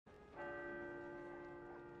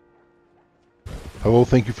Hello,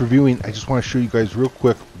 thank you for viewing. I just want to show you guys real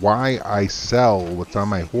quick why I sell what's on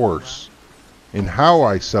my horse and how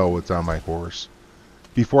I sell what's on my horse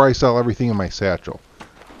before I sell everything in my satchel.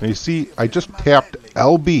 Now you see, I just tapped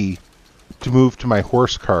LB to move to my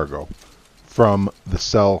horse cargo from the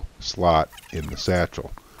sell slot in the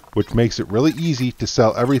satchel, which makes it really easy to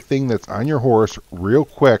sell everything that's on your horse real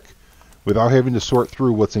quick without having to sort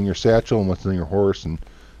through what's in your satchel and what's in your horse and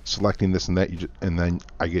selecting this and that, and then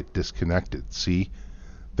I get disconnected. See,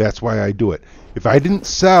 that's why I do it. If I didn't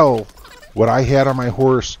sell what I had on my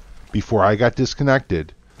horse before I got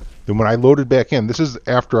disconnected, then when I loaded back in, this is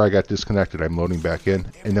after I got disconnected, I'm loading back in,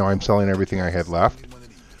 and now I'm selling everything I had left.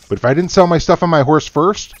 But if I didn't sell my stuff on my horse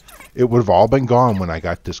first, it would have all been gone when I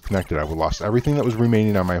got disconnected. I would have lost everything that was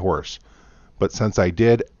remaining on my horse. But since I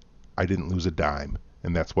did, I didn't lose a dime.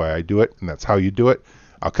 And that's why I do it, and that's how you do it.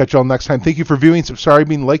 I'll catch you all next time. Thank you for viewing,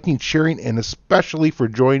 subscribing, liking, sharing, and especially for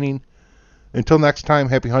joining. Until next time,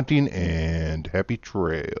 happy hunting and happy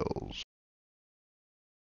trails.